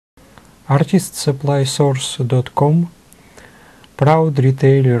ArtistSupplySource.com, proud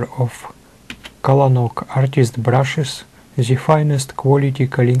retailer of Kolinsky artist brushes, the finest quality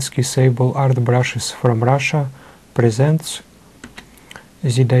Kolinsky Sable art brushes from Russia, presents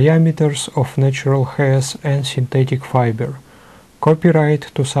the diameters of natural hairs and synthetic fiber.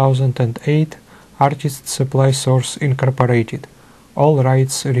 Copyright 2008, Artist Supply Source Incorporated. All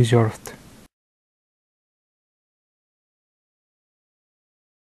rights reserved.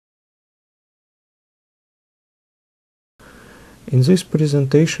 In this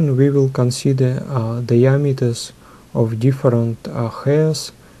presentation we will consider diameters of different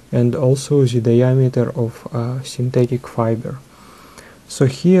hairs and also the diameter of synthetic fiber. So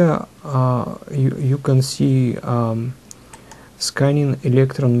here you can see scanning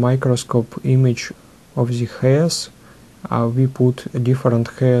electron microscope image of the hairs. We put different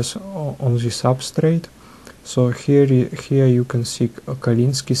hairs on the substrate. So here you can see a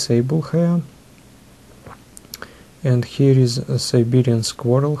Kolinsky Sable hair, and here is a Siberian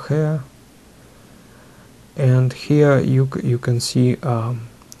Squirrel hair, and here you can see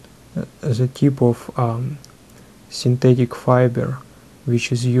the tip of synthetic fiber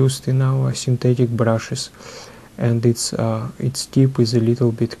which is used in our synthetic brushes, and its tip is a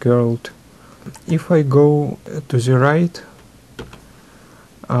little bit curled. If I go to the right,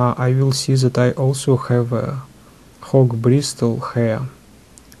 I will see that I also have a hog bristle hair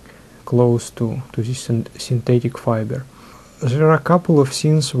close to the synthetic fiber. There are a couple of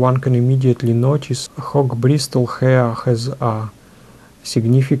things one can immediately notice. Hog bristle hair has a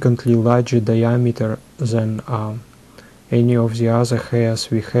significantly larger diameter than any of the other hairs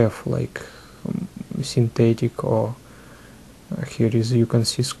we have, like synthetic, or here is, you can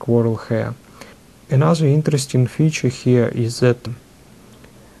see, squirrel hair. Another interesting feature here is that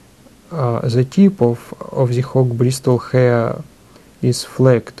the tip of the hog bristle hair is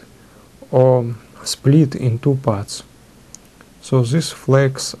flecked or split in two parts. So these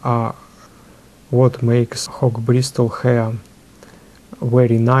flecks are what makes hog bristle hair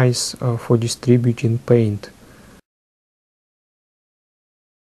very nice for distributing paint.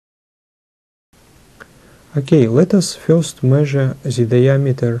 Okay, let us first measure the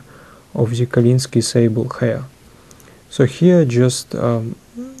diameter of the Kolinsky Sable hair. So here I just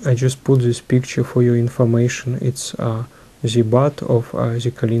put this picture for your information. It's the butt of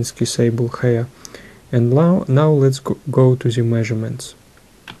the Kolinsky Sable hair. And now let's go to the measurements.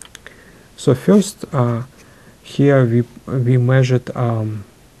 So first here we measured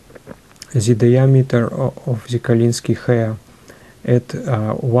the diameter of the Kolinsky hair at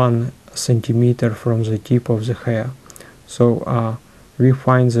 1 centimeter from the tip of the hair. So we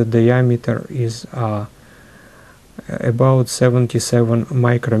find the diameter is about 77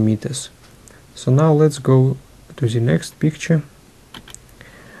 micrometers. So now let's go to the next picture.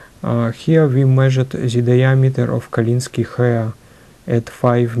 Here we measured the diameter of Kolinsky hair at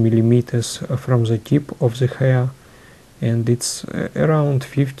 5 millimeters from the tip of the hair, and it's around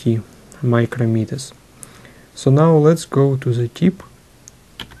 50 micrometers. So now let's go to the tip.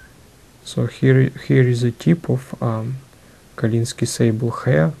 So here is the tip of Kolinsky Sable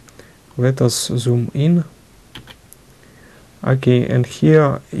hair. Let us zoom in. Okay, and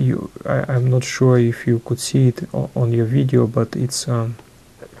here I'm not sure if you could see it on your video, but it's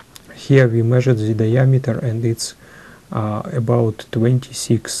here we measured the diameter, and it's about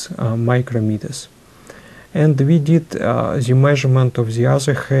 26 micrometers. And we did the measurement of the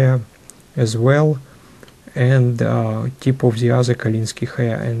other hair as well, and tip of the other Kolinsky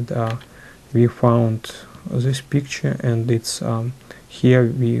hair, and we found this picture, and it's here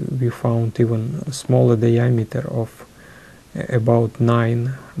we found even a smaller diameter of about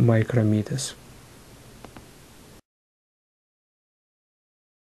 9 micrometers.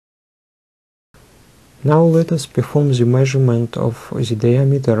 Now let us perform the measurement of the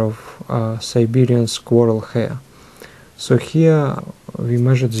diameter of Siberian Squirrel hair. So here we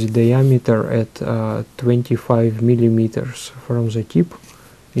measured the diameter at 25 millimeters from the tip.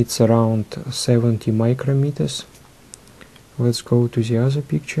 It's around 70 micrometers. Let's go to the other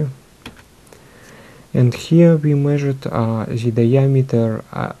picture. And here we measured the diameter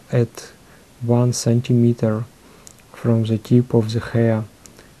at 1 centimeter from the tip of the hair,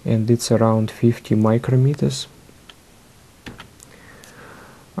 and it's around 50 micrometers.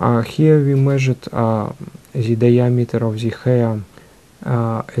 Here we measured the diameter of the hair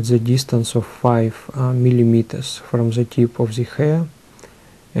at the distance of 5 millimeters from the tip of the hair,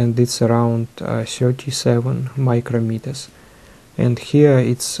 and it's around 37 micrometers. And here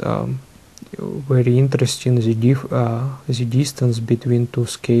it's very interesting, the distance between two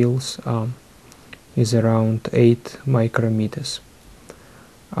scales is around 8 micrometers.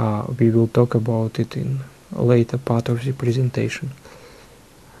 we will talk about it in a later part of the presentation.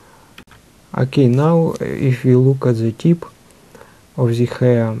 Okay, now if we look at the tip of the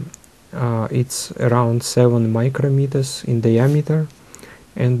hair, it's around 7 micrometers in diameter,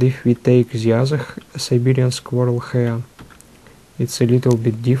 and if we take the other Siberian squirrel hair, it's a little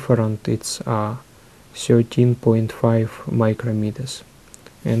bit different. It's 13.5 micrometers.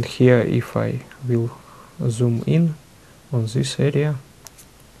 And here, if I will zoom in on this area,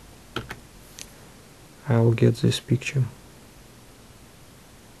 I'll get this picture.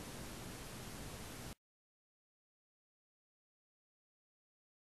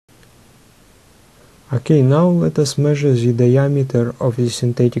 Okay, now let us measure the diameter of the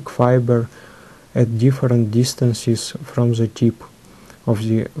synthetic fiber at different distances from the tip of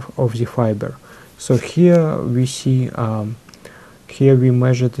the fiber. So here we see, here we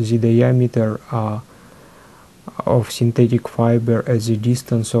measured the diameter of synthetic fiber at the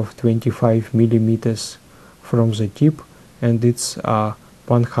distance of 25 millimeters from the tip, and it's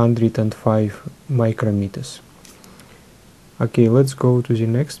 105 micrometers. Okay, let's go to the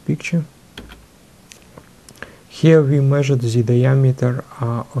next picture. Here we measured the diameter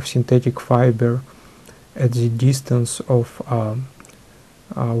of synthetic fiber at the distance of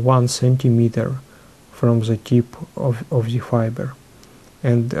 1 centimeter from the tip of the fiber,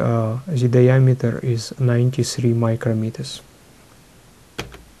 and the diameter is 93 micrometers.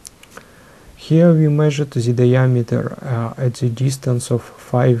 Here we measured the diameter at the distance of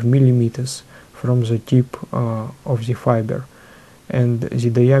 5 millimeters from the tip of the fiber, and the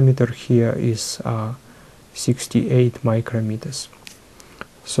diameter here is 68 micrometers.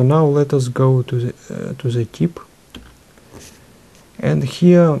 So now let us go to the tip, and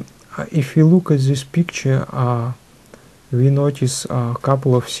here if we look at this picture, we notice a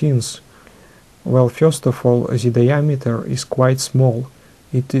couple of things. Well, first of all, the diameter is quite small.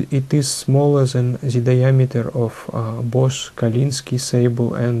 It is smaller than the diameter of both Kolinsky,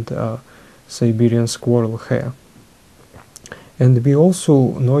 Sable and Siberian squirrel hair. And we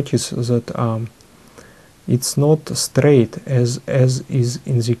also notice that it's not straight as is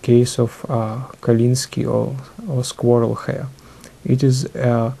in the case of Kolinsky or squirrel hair. It is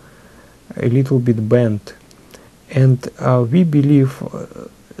a little bit bent, and we believe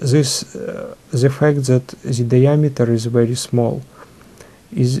the fact that the diameter is very small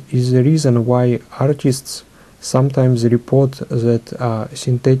is the reason why artists sometimes report that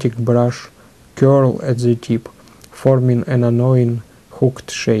synthetic brush curl at the tip, forming an annoying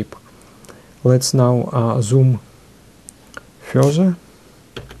hooked shape. Let's now zoom further,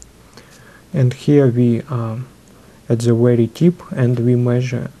 and here we at the very tip, and we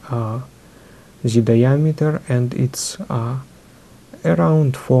measure the diameter, and it's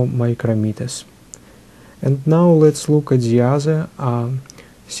around 4 micrometers. And now let's look at the other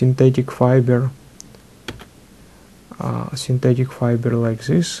synthetic fiber like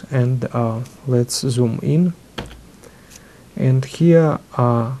this, and let's zoom in, and here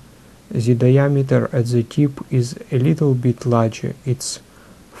the diameter at the tip is a little bit larger. It's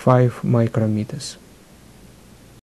 5 micrometers.